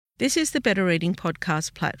This is the Better Reading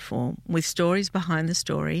Podcast platform with stories behind the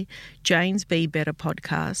story, Jane's Be Better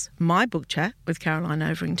podcast, my book chat with Caroline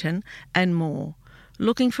Overington, and more.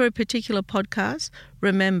 Looking for a particular podcast?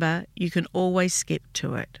 Remember, you can always skip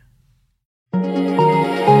to it.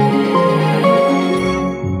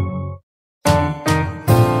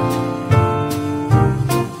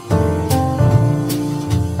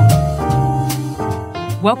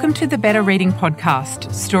 Welcome to the Better Reading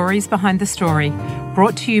Podcast, Stories Behind the Story,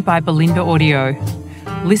 brought to you by Belinda Audio.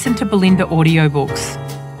 Listen to Belinda audiobooks,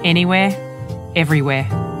 anywhere, everywhere.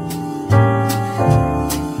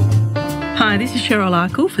 Hi, this is Cheryl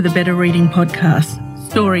Arkle for the Better Reading Podcast,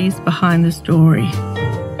 Stories Behind the Story.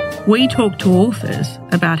 We talk to authors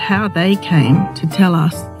about how they came to tell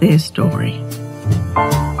us their story.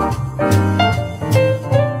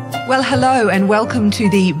 Well, hello and welcome to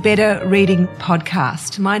the Better Reading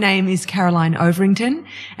Podcast. My name is Caroline Overington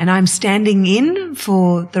and I'm standing in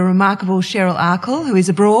for the remarkable Cheryl Arkle, who is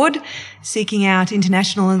abroad seeking out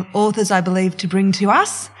international authors, I believe, to bring to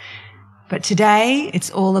us. But today it's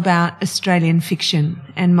all about Australian fiction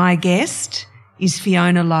and my guest is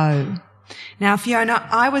Fiona Lowe. Now, Fiona,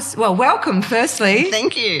 welcome firstly.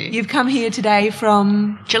 Thank you. You've come here today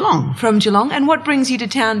from Geelong. From Geelong. And what brings you to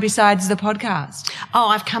town besides the podcast? Oh,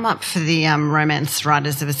 I've come up for the Romance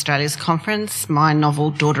Writers of Australia's conference. My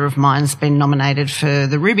novel, Daughter of Mine's been nominated for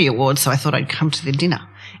the Ruby Award, so I thought I'd come to the dinner.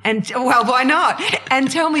 And, well, why not? And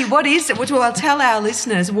tell me, what is it? Well, I'll tell our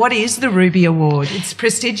listeners, what is the Ruby Award? It's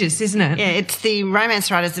prestigious, isn't it? Yeah, it's the Romance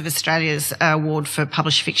Writers of Australia's award for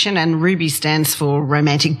published fiction, and Ruby stands for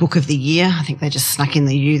Romantic Book of the Year. I think they just snuck in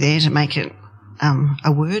the U there to make it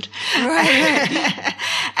a word. Right.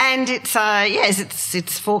 And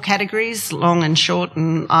it's 4 categories, long and short,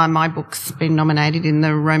 and my book's been nominated in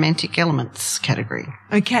the Romantic Elements category.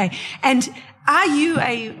 Okay. And are you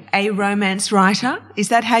a romance writer? Is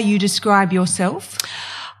that how you describe yourself?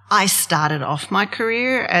 I started off my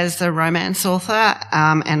career as a romance author,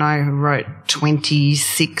 and I wrote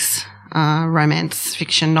 26 romance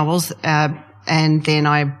fiction novels, and then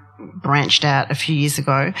I branched out a few years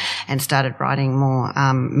ago and started writing more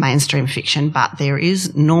mainstream fiction, but there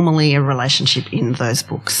is normally a relationship in those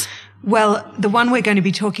books. Well, the one we're going to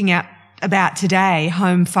be talking about today,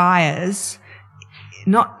 Home Fires,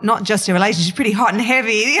 not just a relationship, it's pretty hot and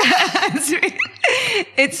heavy.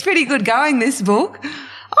 It's pretty good going, this book.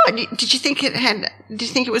 Oh, did you think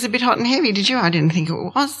it was a bit hot and heavy? Did you? I didn't think it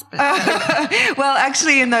was. Well,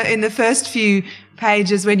 actually, in the first few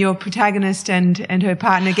pages, when your protagonist and her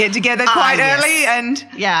partner get together quite early, and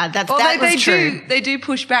yeah, that was true. They do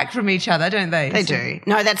push back from each other, don't they? They do.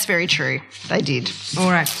 No, that's very true. They did. All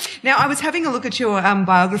right. Now, I was having a look at your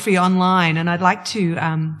biography online, and I'd like to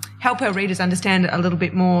help our readers understand a little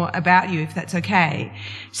bit more about you, if that's okay.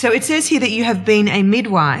 So it says here that you have been a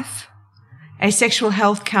midwife, a sexual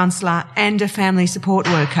health counsellor and a family support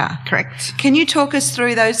worker. Correct. Can you talk us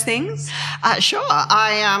through those things? Sure.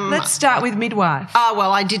 Let's start with midwife.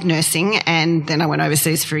 Well, I did nursing and then I went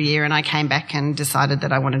overseas for a year and I came back and decided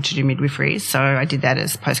that I wanted to do midwifery. So I did that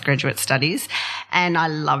as postgraduate studies and I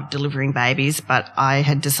loved delivering babies, but I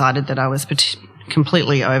had decided that I was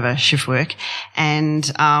completely over shift work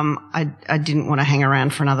and I didn't want to hang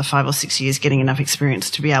around for another 5 or 6 years getting enough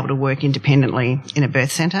experience to be able to work independently in a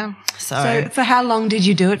birth centre. So for how long did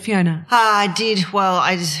you do it, Fiona? I did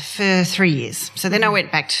for 3 years. So then I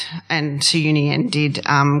went back to uni and did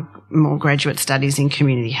more graduate studies in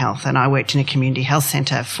community health, and I worked in a community health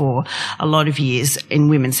centre for a lot of years in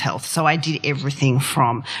women's health. So I did everything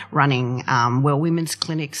from running women's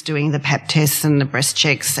clinics, doing the pap tests and the breast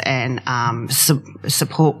checks, and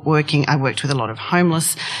support working. I worked with a lot of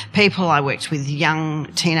homeless people. I worked with young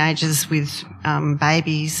teenagers with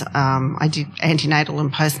babies. I did antenatal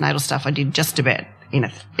and postnatal stuff. I did just about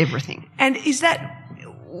everything. And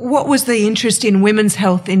what was the interest in women's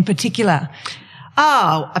health in particular?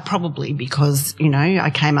 Oh, probably because,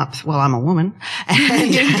 I came up, I'm a woman.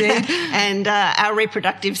 And our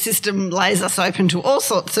reproductive system lays us open to all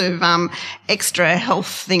sorts of extra health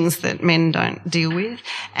things that men don't deal with.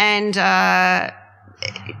 And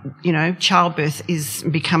childbirth is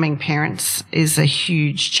becoming parents is a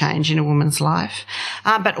huge change in a woman's life.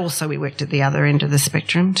 But also we worked at the other end of the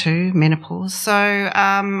spectrum too, menopause. So,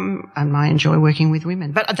 and I enjoy working with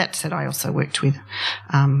women. But that said, I also worked with,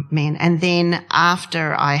 men. And then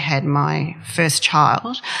after I had my first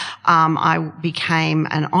child, I became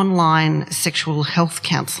an online sexual health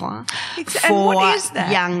counsellor for what is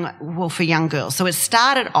that? for young girls. So it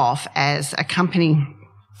started off as a company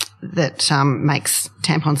that makes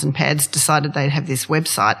tampons and pads decided they'd have this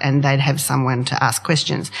website and they'd have someone to ask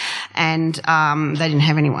questions, and they didn't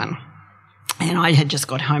have anyone. And I had just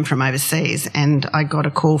got home from overseas, and I got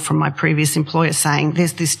a call from my previous employer saying,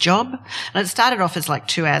 there's this job. And it started off as like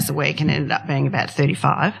 2 hours a week and ended up being about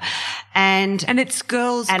 35. And it's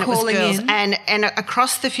girls calling in. And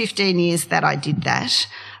across the 15 years that I did that,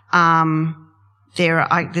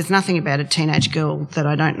 there's nothing about a teenage girl that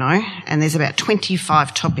I don't know. And there's about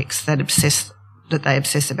 25 topics that they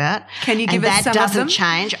obsess about. Can you give us some of them? And that doesn't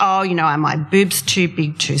change. Oh, are my boobs too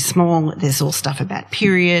big, too small? There's all stuff about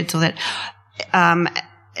periods, all that.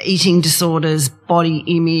 Eating disorders, body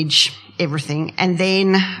image, everything. And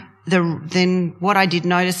then what I did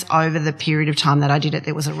notice over the period of time that I did it,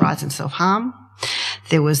 there was a rise in self-harm.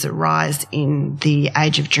 There was a rise in the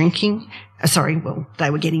age of drinking.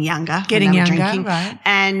 They were getting younger. Drinking. Right.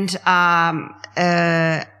 And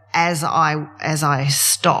as I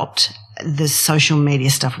stopped, the social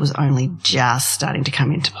media stuff was only just starting to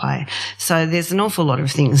come into play. So there's an awful lot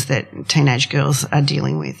of things that teenage girls are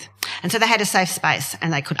dealing with. And so they had a safe space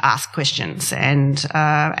and they could ask questions and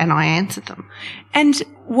I answered them. And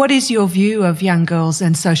what is your view of young girls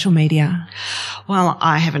and social media? Well,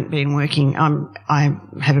 I haven't been working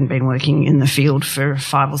in the field for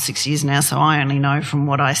 5 or 6 years now, so I only know from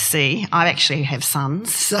what I see. I actually have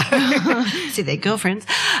sons, so see their girlfriends.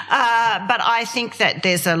 But I think that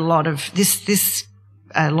there's a lot of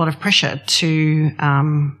a lot of pressure to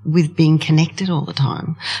with being connected all the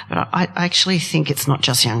time. But I actually think it's not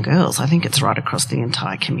just young girls. I think it's right across the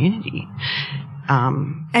entire community.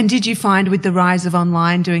 And did you find with the rise of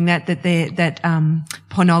online doing that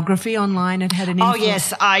pornography online had an influence? Oh,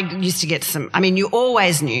 yes. I used to get you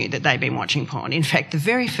always knew that they'd been watching porn. In fact, the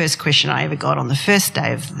very first question I ever got on the first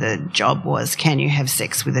day of the job was, can you have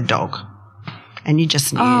sex with a dog? And you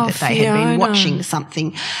just knew that they had been watching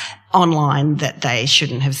something online that they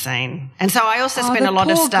shouldn't have seen. And so I also spent a lot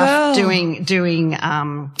of stuff doing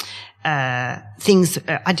things.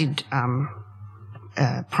 I did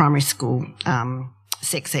primary school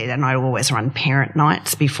sex ed, and I always run parent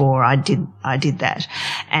nights before I did that.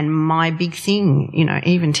 And my big thing,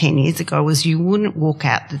 even 10 years ago, was you wouldn't walk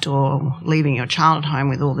out the door leaving your child at home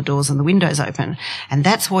with all the doors and the windows open. And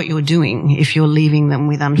that's what you're doing if you're leaving them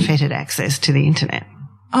with unfettered access to the internet.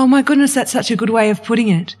 Oh my goodness, that's such a good way of putting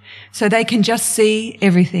it. So they can just see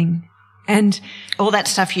everything. And all that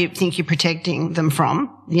stuff you think you're protecting them from,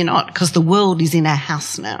 you're not, because the world is in our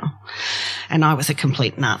house now. And I was a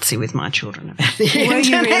complete Nazi with my children about the internet. Were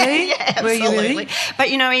you really? Yeah, absolutely. Were you really? But,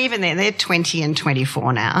 even they're 20 and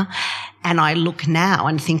 24 now. And I look now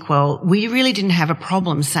and think, well, we really didn't have a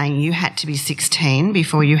problem saying you had to be 16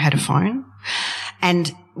 before you had a phone.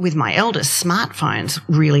 And with my eldest, smartphones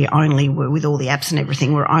really only were, with all the apps and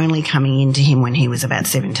everything, were only coming into him when he was about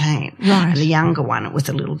 17. Right. And the younger one, it was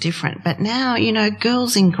a little different. But now,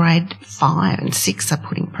 girls in grade 5 and 6 are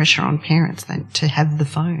putting pressure on parents to have the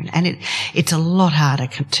phone. And it's a lot harder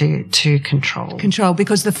to control. Control,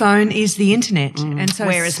 because the phone is the internet. And so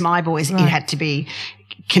whereas my boys, it had to be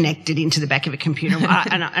connected into the back of a computer.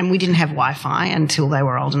 and we didn't have Wi-Fi until they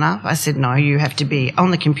were old enough. I said, no, you have to be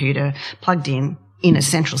on the computer, plugged in a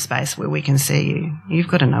central space where we can see you. You've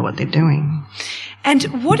got to know what they're doing. And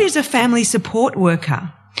what is a family support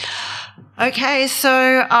worker? Okay,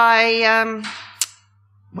 so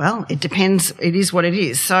well, it depends. It is what it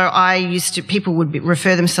is. So people would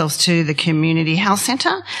refer themselves to the community health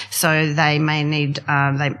centre. So they may need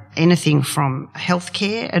anything from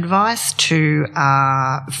healthcare advice to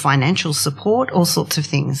financial support, all sorts of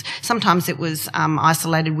things. Sometimes it was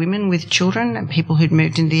isolated women with children and people who'd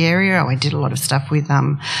moved into the area. I did a lot of stuff with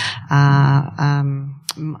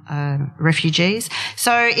refugees.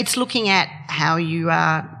 So it's looking at how you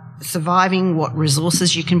are surviving, what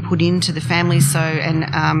resources you can put into the families so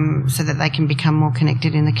that they can become more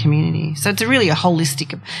connected in the community. So it's really a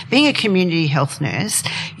holistic, being a community health nurse,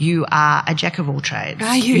 you are a jack of all trades.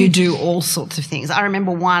 Are you? You do all sorts of things. I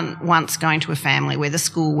remember once going to a family where the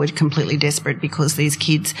school were completely desperate because these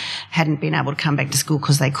kids hadn't been able to come back to school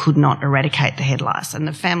because they could not eradicate the head lice, and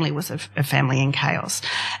the family was a family in chaos.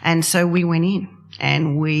 And so we went in.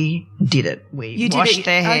 And we did it. We washed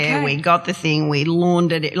their hair, we got the thing, we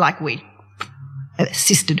laundered it, like we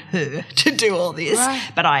assisted her to do all this.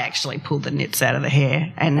 Right. But I actually pulled the nits out of the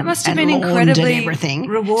hair and that must have been laundered incredibly everything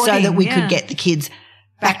rewarding, so that we could get the kids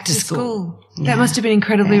back to school. Yeah. That must have been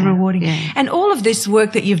incredibly rewarding. Yeah. And all of this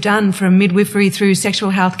work that you've done, from midwifery through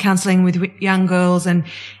sexual health counselling with young girls and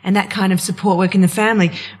that kind of support work in the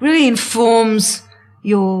family, really informs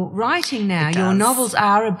your writing now. Your novels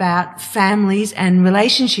are about families and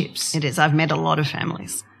relationships. It is. I've met a lot of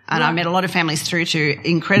families. And I've met a lot of families through to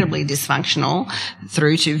incredibly dysfunctional,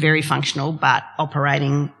 through to very functional, but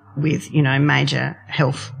operating with, major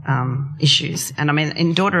health issues. And I mean,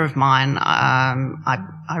 in Daughter of Mine,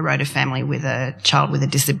 I wrote a family with a child with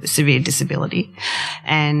a severe disability.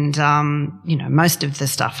 And, most of the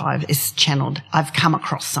stuff is channeled. I've come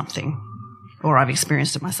across something, or I've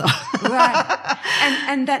experienced it myself. Right.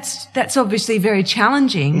 And that's obviously very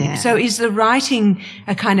challenging. Yeah. So is the writing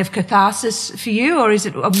a kind of catharsis for you, or is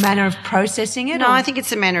it a manner of processing it? No, or? I think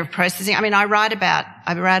it's a manner of processing. I mean, I write about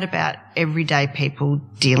everyday people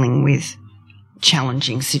dealing with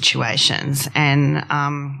challenging situations, and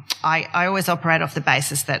I always operate off the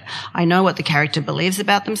basis that I know what the character believes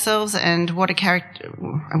about themselves, and what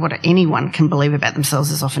anyone can believe about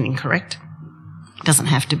themselves is often incorrect. It doesn't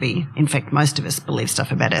have to be. In fact, most of us believe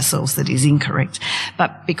stuff about ourselves that is incorrect.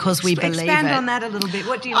 But because we believe Expand it... on that a little bit.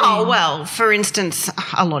 What do you mean? Oh, well, for instance,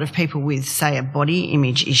 a lot of people with, say, a body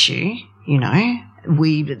image issue,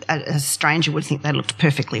 a stranger would think they looked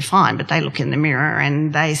perfectly fine, but they look in the mirror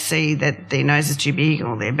and they see that their nose is too big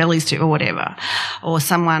or their belly's too, or whatever.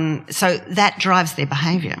 So that drives their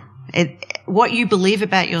behaviour. What you believe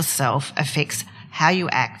about yourself affects how you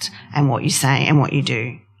act and what you say and what you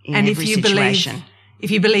do in every situation. If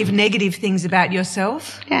you believe negative things about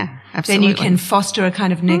yourself, yeah, absolutely, then you can foster a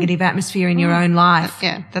kind of negative atmosphere in your own life.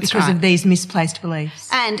 Yeah, that's because right. of these misplaced beliefs.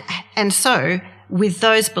 And so with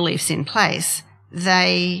those beliefs in place,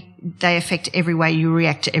 they affect every way you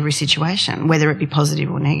react to every situation, whether it be positive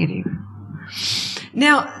or negative.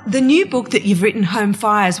 Now, the new book that you've written, Home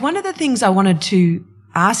Fires, one of the things I wanted to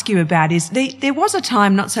ask you about is there was a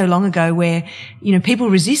time not so long ago where, people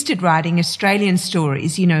resisted writing Australian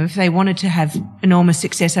stories. If they wanted to have enormous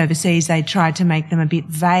success overseas, they tried to make them a bit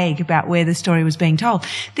vague about where the story was being told.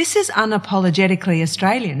 This is unapologetically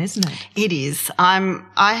Australian, isn't it? It is.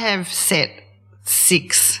 I have set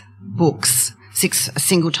 6 books, 6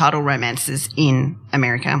 single title romances in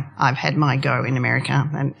America. I've had my go in America,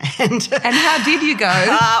 and how did you go?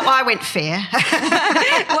 I went fair.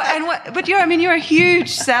 But you're a huge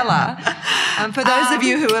seller. For those of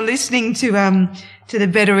you who are listening to the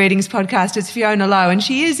Better Readings podcast, it's Fiona Lowe, and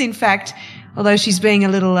she is, in fact, although she's being a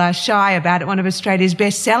little shy about it, one of Australia's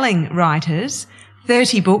best-selling writers.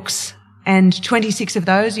 30 books, and 26 of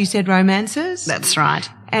those, you said, romances? That's right.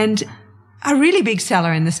 And a really big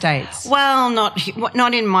seller in the States. Well, not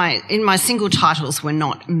in my single titles were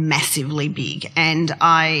not massively big, and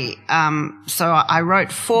I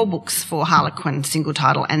wrote 4 books for Harlequin single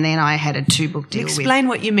title, and then I had a 2-book deal. Explain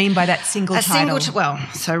what you mean by that single title.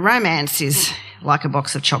 So romance is like a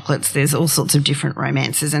box of chocolates. There's all sorts of different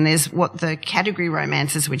romances, and there's what the category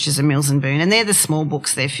romances, which is a Mills and Boon, and they're the small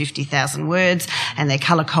books. They're 50,000 words, and they're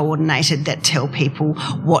colour coordinated that tell people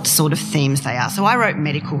what sort of themes they are. So I wrote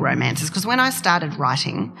medical romances because when I started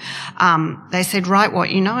writing, they said, write what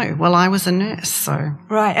you know. Well, I was a nurse, so.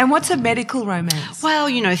 Right. And what's a medical romance? Well,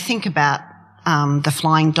 think about the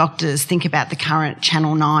Flying Doctors, think about the current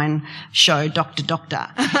Channel 9 show, Doctor. Okay,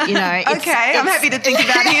 I'm happy to think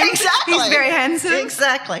about him. Exactly. He's very handsome.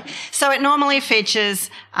 Exactly. So it normally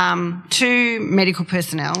features 2 medical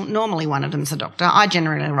personnel. Normally one of them's a doctor. I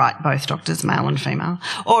generally write both doctors, male and female.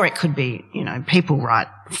 Or it could be, people write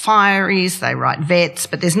fireys, they write vets,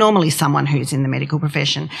 but there's normally someone who's in the medical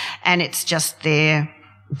profession, and it's just their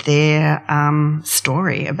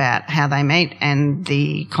story about how they meet and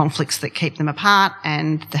the conflicts that keep them apart,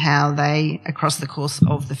 and how they, across the course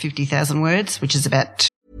of the 50,000 words, which is about...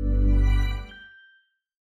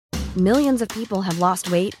 Millions of people have lost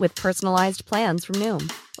weight with personalized plans from Noom.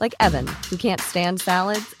 Like Evan, who can't stand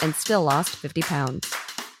salads and still lost 50 pounds.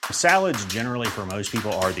 Salads generally for most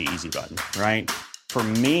people are the easy button, right? For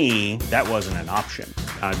me, that wasn't an option.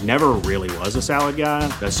 I never really was a salad guy.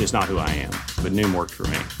 That's just not who I am. But Noom worked for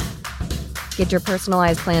me. Get your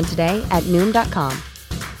personalized plan today at Noom.com.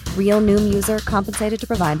 Real Noom user compensated to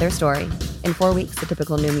provide their story. In 4 weeks, the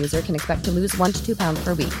typical Noom user can expect to lose 1 to 2 pounds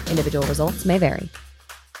per week. Individual results may vary.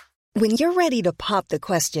 When you're ready to pop the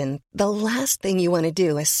question, the last thing you want to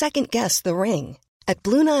do is second-guess the ring. At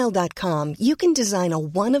BlueNile.com, you can design a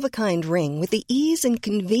one-of-a-kind ring with the ease and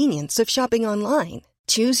convenience of shopping online.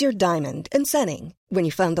 Choose your diamond and setting. When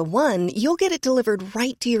you find the one, you'll get it delivered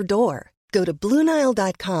right to your door. Go to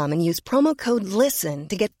BlueNile.com and use promo code LISTEN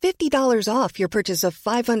to get $50 off your purchase of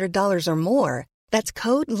 $500 or more. That's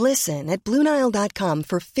code LISTEN at BlueNile.com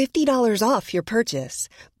for $50 off your purchase.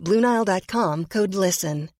 BlueNile.com, code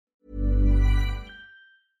LISTEN.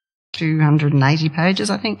 280 pages,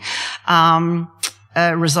 I think.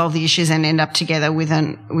 resolve the issues and end up together with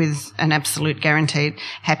an absolute guaranteed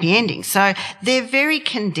happy ending. So they're very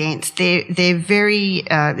condensed. They're very,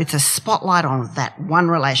 it's a spotlight on that one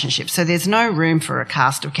relationship. So there's no room for a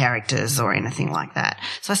cast of characters or anything like that.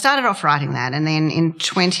 So I started off writing that, and then in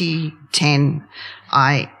 2010,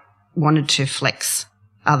 I wanted to flex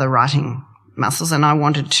other writing muscles, and I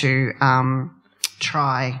wanted to,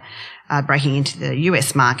 try, breaking into the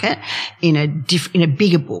US market in a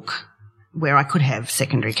bigger book, where I could have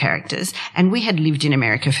secondary characters. And we had lived in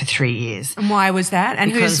America for 3 years. And why was that? And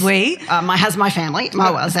who's we? My family.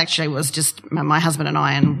 Was just my husband and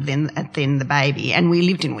I, and then the baby. And we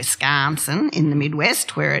lived in Wisconsin in the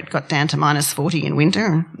Midwest, where it got down to -40 in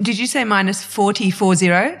winter. Did you say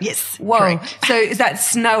 -40? Yes. Whoa. Correct. So is that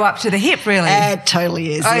snow up to the hip, really? It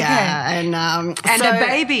totally is. Okay. Yeah. And a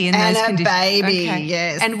baby in those conditions. And a baby, okay.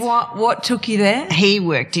 yes. And what took you there? He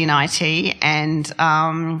worked in IT, and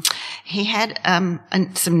he had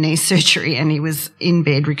some knee surgery, and he was in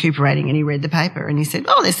bed recuperating, and he read the paper and he said,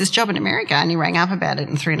 "Oh, there's this job in America," and he rang up about it,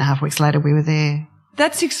 and 3.5 weeks later we were there.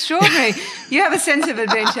 That's extraordinary. You have a sense of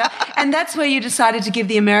adventure. And that's where you decided to give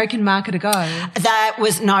the American market a go.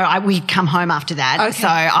 We'd come home after that. Okay. So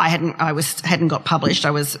I hadn't got published.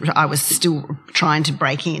 I was still trying to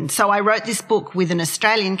break in. So I wrote this book with an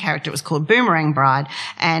Australian character. It was called Boomerang Bride,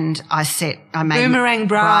 and I made Boomerang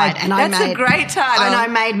Bride. and that's a great title. And I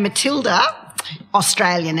made Matilda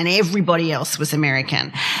Australian, and everybody else was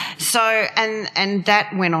American. So, and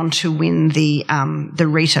that went on to win the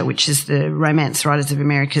Rita, which is the Romance Writers of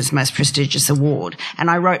America's most prestigious award.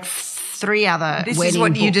 And I wrote 3 other This wedding is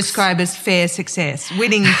what books. you describe as fair success,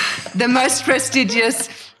 winning the most prestigious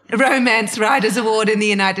Romance Writers Award in the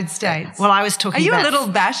United States. Well, I was talking about... Are you a little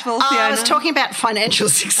bashful, Fiona? I was talking about financial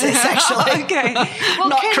success, actually. Okay. Well,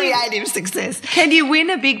 not creative success. Can you win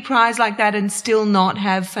a big prize like that and still not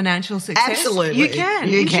have financial success? Absolutely. You can.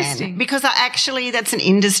 You Interesting. can. Because actually that's an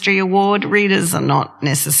industry award. Readers are not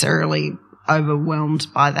necessarily overwhelmed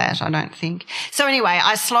by that, I don't think. So anyway,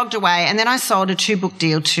 I slogged away, and then I sold a 2-book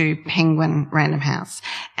deal to Penguin Random House.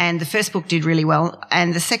 And the first book did really well,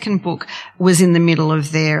 and the second book was in the middle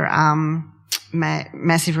of their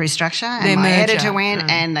massive restructure, and my editor went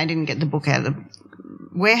and they didn't get the book out of the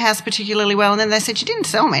warehouse particularly well, and then they said, "You didn't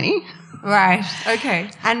sell many." Right. Okay.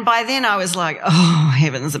 And by then I was like, oh,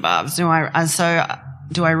 heavens above.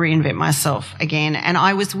 Do I reinvent myself again? And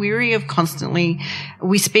I was weary of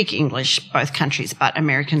we speak English, both countries, but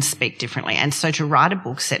Americans speak differently. And so to write a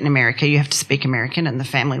book set in America, you have to speak American, and the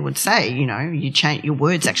family would say, your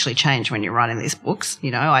words actually change when you're writing these books.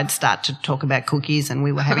 I'd start to talk about cookies, and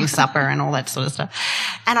we were having supper and all that sort of stuff.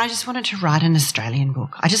 And I just wanted to write an Australian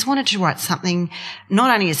book. I just wanted to write something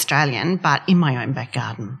not only Australian, but in my own back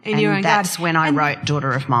garden. That's when I wrote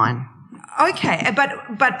Daughter of Mine. Okay,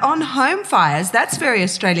 but on Home Fires, that's very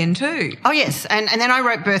Australian too. Oh yes, and then I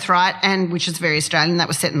wrote Birthright, which is very Australian. That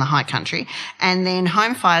was set in the high country, and then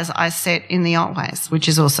Home Fires I set in the Otways, which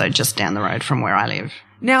is also just down the road from where I live.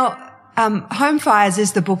 Now, Home Fires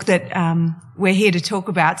is the book that we're here to talk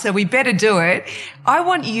about, so we better do it. I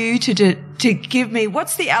want you to give me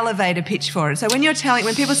what's the elevator pitch for it. So when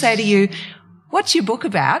people say to you, "What's your book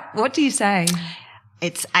about?" What do you say?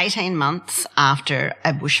 It's 18 months after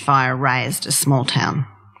a bushfire razed a small town,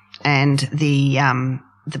 and the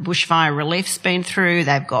bushfire relief's been through.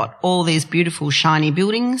 They've got all these beautiful shiny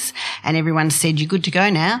buildings, and everyone said, "You're good to go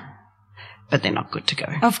now," but they're not good to go.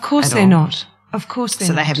 Of course they're not. Of course they're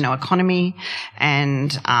not. So they have no economy,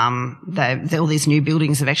 and all these new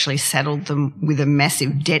buildings have actually saddled them with a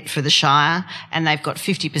massive debt for the Shire, and they've got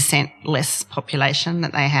 50% less population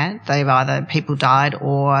that they had. People died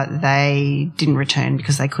or they didn't return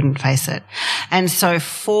because they couldn't face it. And so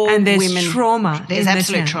there's trauma. There's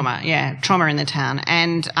absolute trauma. Yeah, trauma in the town,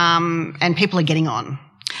 and people are getting on.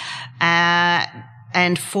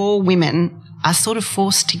 And 4 women are sort of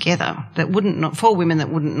forced together 4 women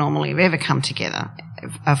that wouldn't normally have ever come together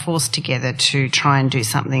are forced together to try and do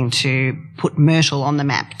something to put Myrtle on the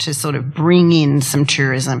map, to sort of bring in some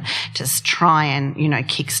tourism, to try and,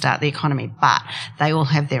 kickstart the economy. But they all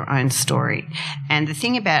have their own story. And the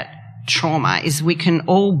thing about trauma is we can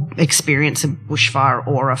all experience a bushfire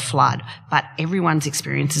or a flood, but everyone's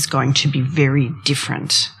experience is going to be very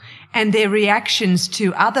different. And their reactions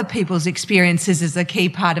to other people's experiences is a key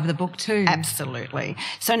part of the book too. Absolutely.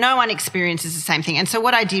 So no one experiences the same thing. And so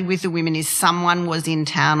what I did with the women is someone was in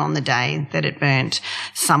town on the day that it burnt.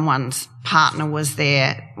 Someone's partner was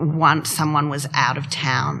there. Someone was out of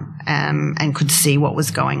town and could see what was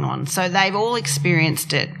going on. So they've all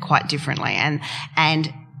experienced it quite differently.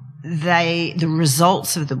 And the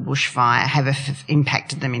results of the bushfire have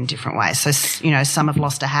impacted them in different ways. So, some have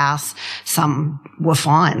lost a house, some were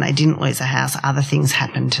fine. They didn't lose a house. Other things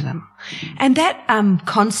happened to them. And that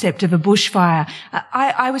concept of a bushfire,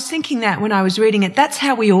 I was thinking that when I was reading it, that's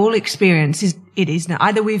how we all experience it, isn't it?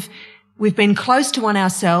 Either we've been close to one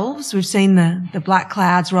ourselves, we've seen the black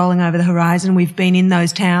clouds rolling over the horizon, we've been in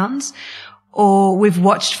those towns, or we've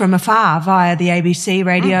watched from afar via the ABC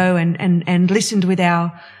radio and listened with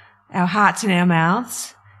our hearts in our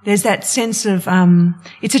mouths. There's that sense of,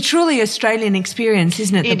 it's a truly Australian experience,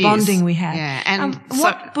 isn't it? The bonding we have. Yeah. And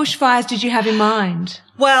what bushfires did you have in mind?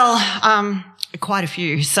 Well, quite a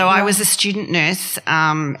few. So I was a student nurse,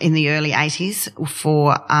 in the early 80s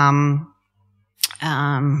for,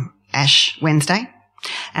 Ash Wednesday.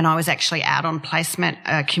 And I was actually out on placement,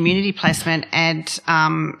 community placement at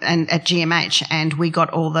GMH, and we got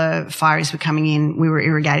all the fireys were coming in. We were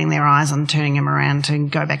irrigating their eyes and turning them around to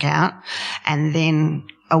go back out. And then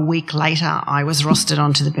a week later, I was rostered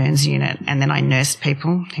onto the burns unit, and then I nursed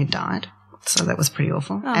people who died. So that was pretty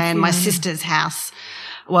awful. And my sister's house,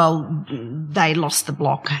 well, they lost the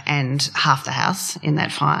block and half the house in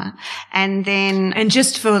that fire. And then... And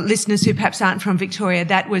just for listeners who perhaps aren't from Victoria,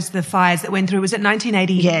 that was the fires that went through, was it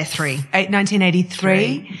 1980? Yeah,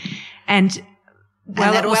 1983. And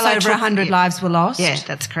well over 100 lives were lost. Yeah,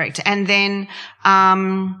 that's correct. And then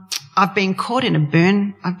I've been caught in a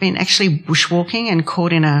burn. I've been actually bushwalking and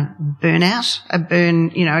caught in a burnout, a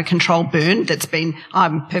controlled burn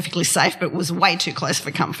I'm perfectly safe, but was way too close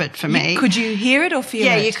for comfort for me. Could you hear it or feel it?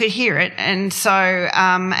 Yeah, you could hear it. And so,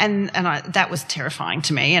 that was terrifying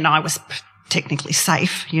to me, and I was technically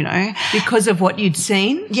safe, Because of what you'd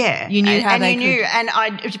seen? Yeah. You knew how they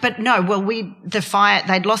the fire,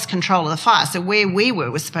 they'd lost control of the fire. So where we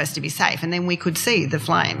were was supposed to be safe, and then we could see the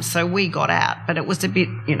flames. So we got out, but it was a bit,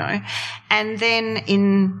 And then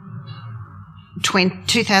in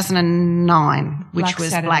 2009, which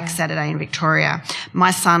was Black Saturday in Victoria,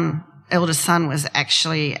 my eldest son was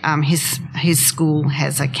actually, his school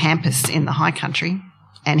has a campus in the high country,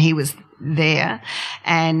 and he was there,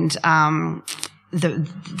 and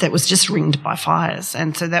that was just ringed by fires,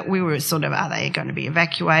 and so that we were sort of, are they going to be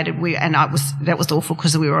evacuated? That was awful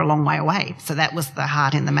because we were a long way away. So that was the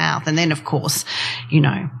heart in the mouth. And then, of course,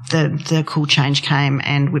 the cool change came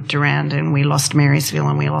and whipped around, and we lost Marysville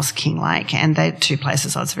and we lost Kinglake, and they're two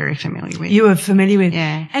places I was very familiar with. You were familiar with,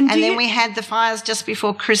 yeah. And then we had the fires just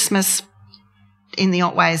before Christmas in the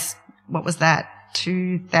Otways. What was that?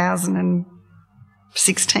 2016.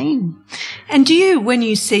 And do you, when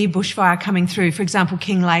you see bushfire coming through, for example,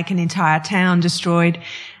 Kinglake, an entire town destroyed,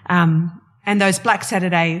 and those Black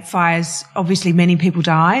Saturday fires, obviously many people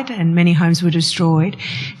died and many homes were destroyed.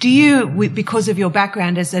 Do you, because of your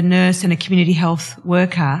background as a nurse and a community health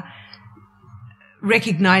worker,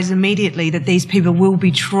 recognise immediately that these people will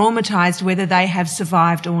be traumatised whether they have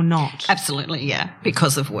survived or not? Absolutely, yeah,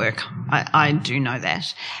 because of work. I do know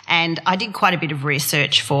that. And I did quite a bit of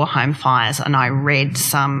research for home fires, and I read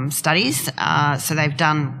some studies. So they've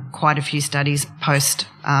done quite a few studies post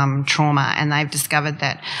trauma, and they've discovered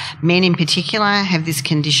that men in particular have this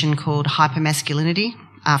condition called hypermasculinity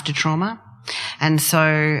after trauma. And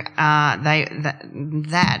so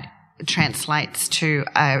that translates to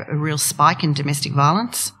a real spike in domestic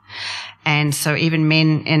violence. And so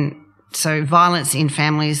even so violence in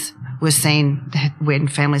families was seen when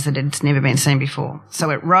families that had never been seen before. So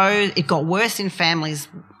it got worse in families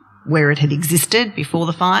where it had existed before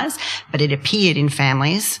the fires, but it appeared in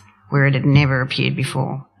families where it had never appeared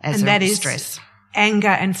before as a stress. Anger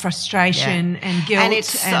and frustration and guilt. And it's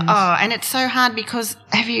so hard because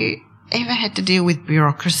have you ever had to deal with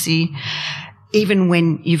bureaucracy even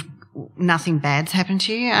when nothing bad's happened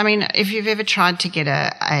to you? I mean, if you've ever tried to get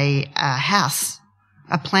a house,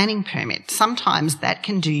 a planning permit, sometimes that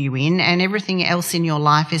can do you in and everything else in your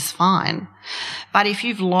life is fine. But if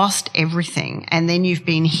you've lost everything and then you've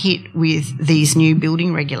been hit with these new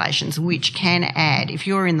building regulations, which can add, if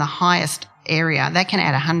you're in the highest area, that can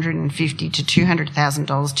add $150,000 to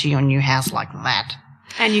 $200,000 to your new house like that.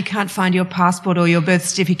 And you can't find your passport or your birth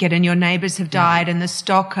certificate, and your neighbours have died, and the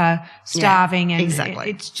stock are starving. And exactly.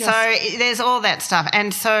 It's just... So there's all that stuff.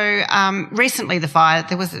 And so recently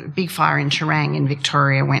there was a big fire in Terang in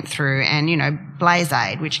Victoria went through, and, Blaze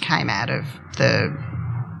Aid, which came out of the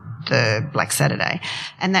Black Saturday.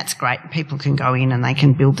 And that's great. People can go in and they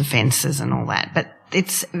can build the fences and all that. But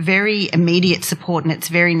it's very immediate support and it's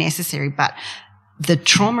very necessary. But the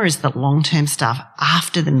trauma is the long-term stuff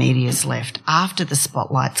after the media's left, after the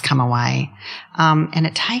spotlight's come away. And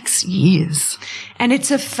it takes years. And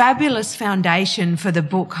it's a fabulous foundation for the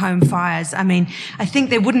book Home Fires. I mean, I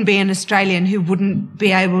think there wouldn't be an Australian who wouldn't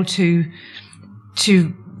be able to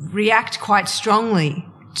react quite strongly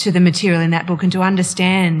to the material in that book and to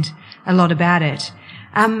understand a lot about it.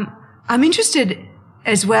 I'm interested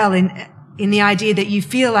as well in the idea that you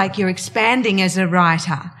feel like you're expanding as a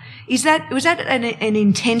writer. Was that an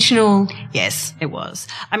intentional? Yes, it was.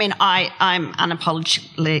 I mean, I'm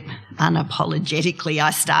unapologetically,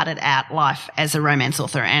 I started out life as a romance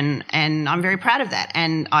author, and I'm very proud of that.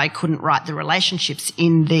 And I couldn't write the relationships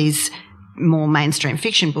in these more mainstream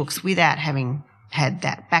fiction books without having had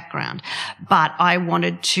that background. But I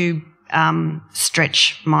wanted to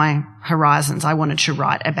stretch my horizons. I wanted to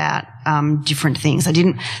write about different things.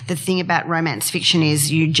 The thing about romance fiction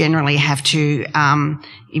is you generally have to,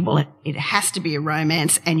 it has to be a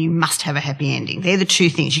romance and you must have a happy ending. They're the two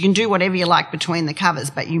things. You can do whatever you like between the covers,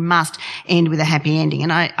 but you must end with a happy ending.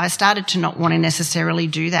 And I started to not want to necessarily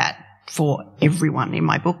do that for everyone in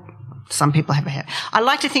my book. Some people I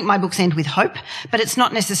like to think my books end with hope, but it's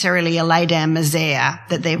not necessarily a lay down misere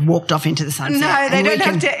that they've walked off into the sunset. No, they don't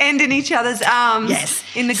have to end in each other's arms. Yes.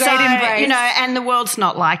 In the great embrace. And the world's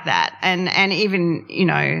not like that. And even,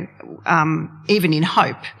 even in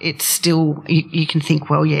hope, it's still, you can think,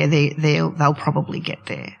 well, yeah, they'll probably get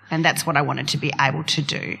there. And that's what I wanted to be able to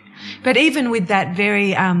do. But even with that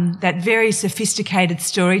very sophisticated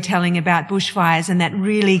storytelling about bushfires and that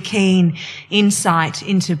really keen insight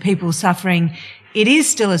into people suffering, it is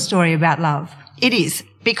still a story about love. It is,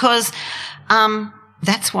 because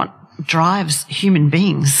that's what drives human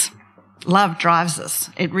beings. Love drives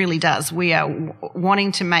us. It really does. We are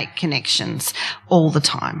wanting to make connections all the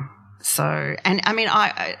time. So, and I mean,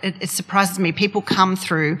 it surprises me. People come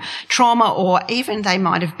through trauma, or even they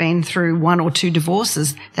might have been through 1 or 2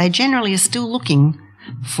 divorces. They generally are still looking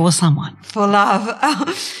for someone. For love.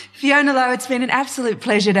 Fiona Lowe, it's been an absolute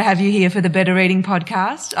pleasure to have you here for the Better Reading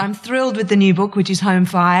podcast. I'm thrilled with the new book, which is Home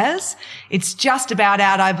Fires. It's just about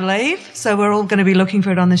out, I believe. So we're all going to be looking for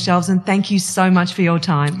it on the shelves. And thank you so much for your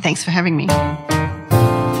time. Thanks for having me.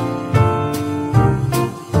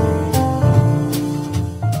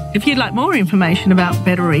 If you'd like more information about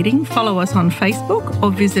Better Reading, follow us on Facebook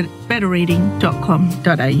or visit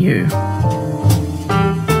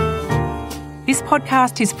betterreading.com.au. This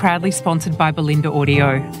podcast is proudly sponsored by Belinda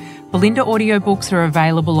Audio. Belinda audiobooks are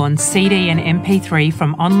available on CD and MP3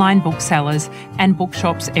 from online booksellers and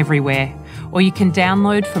bookshops everywhere, or you can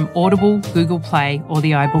download from Audible, Google Play or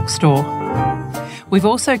the iBook Store. We've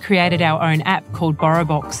also created our own app called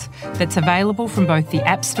BorrowBox that's available from both the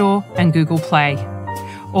App Store and Google Play.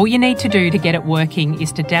 All you need to do to get it working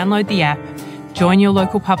is to download the app, join your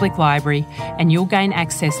local public library, and you'll gain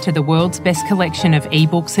access to the world's best collection of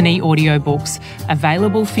ebooks and e-audiobooks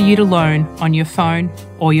available for you to loan on your phone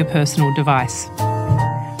or your personal device.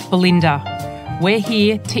 Belinda, we're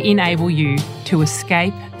here to enable you to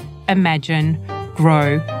escape, imagine,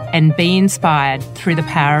 grow, and be inspired through the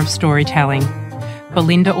power of storytelling.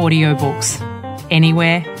 Belinda Audiobooks.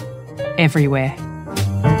 Anywhere, everywhere.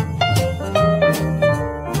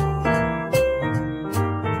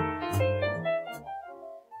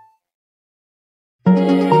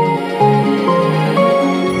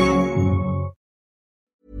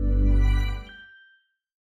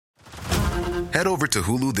 Head over to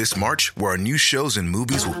Hulu this March, where our new shows and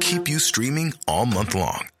movies will keep you streaming all month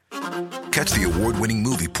long. Catch the award-winning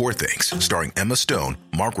movie Poor Things, starring Emma Stone,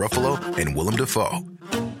 Mark Ruffalo, and Willem Dafoe.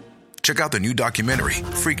 Check out the new documentary,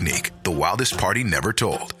 Freaknik, The Wildest Party Never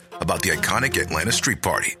Told, about the iconic Atlanta Street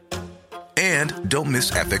Party. And don't miss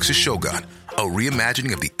FX's Shogun, a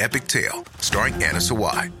reimagining of the epic tale, starring Anna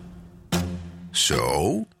Sawai.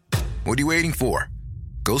 So, what are you waiting for?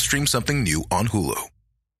 Go stream something new on Hulu.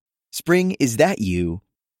 Spring, is that you?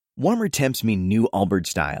 Warmer temps mean new Allbirds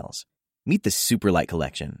styles. Meet the Superlight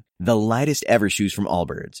Collection, the lightest ever shoes from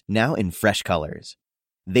Allbirds, now in fresh colors.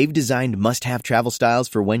 They've designed must-have travel styles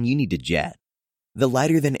for when you need to jet. The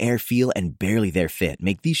lighter-than-air feel and barely-there fit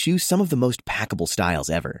make these shoes some of the most packable styles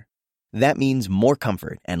ever. That means more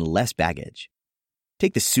comfort and less baggage.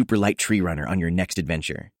 Take the Superlight Tree Runner on your next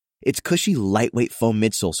adventure. Its cushy, lightweight foam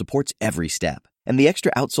midsole supports every step, and the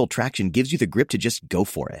extra outsole traction gives you the grip to just go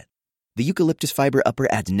for it. The eucalyptus fiber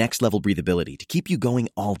upper adds next-level breathability to keep you going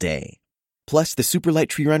all day. Plus, the Superlight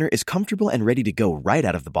Tree Runner is comfortable and ready to go right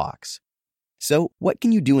out of the box. So, what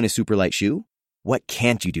can you do in a Superlight shoe? What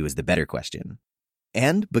can't you do is the better question.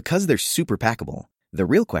 And because they're super packable, the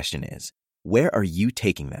real question is, where are you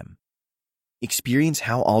taking them? Experience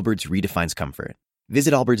how Allbirds redefines comfort.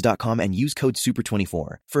 Visit Allbirds.com and use code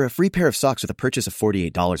SUPER24 for a free pair of socks with a purchase of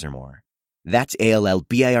 $48 or more. That's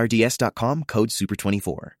ALLBIRDS.com, code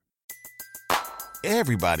SUPER24.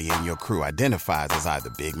 Everybody in your crew identifies as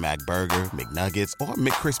either Big Mac Burger, McNuggets, or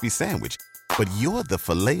McCrispy Sandwich. But you're the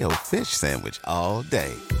Filet-O-Fish Sandwich all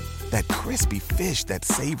day. That crispy fish, that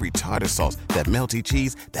savory tartar sauce, that melty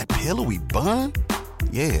cheese, that pillowy bun.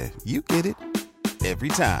 Yeah, you get it. Every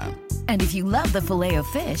time. And if you love the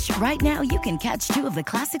Filet-O-Fish, right now you can catch two of the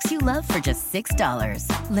classics you love for just $6.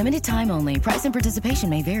 Limited time only. Price and participation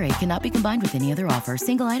may vary. Cannot be combined with any other offer.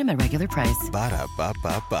 Single item at regular price.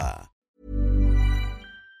 Ba-da-ba-ba-ba.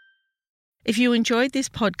 If you enjoyed this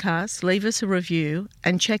podcast, leave us a review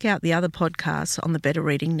and check out the other podcasts on the Better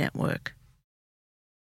Reading Network.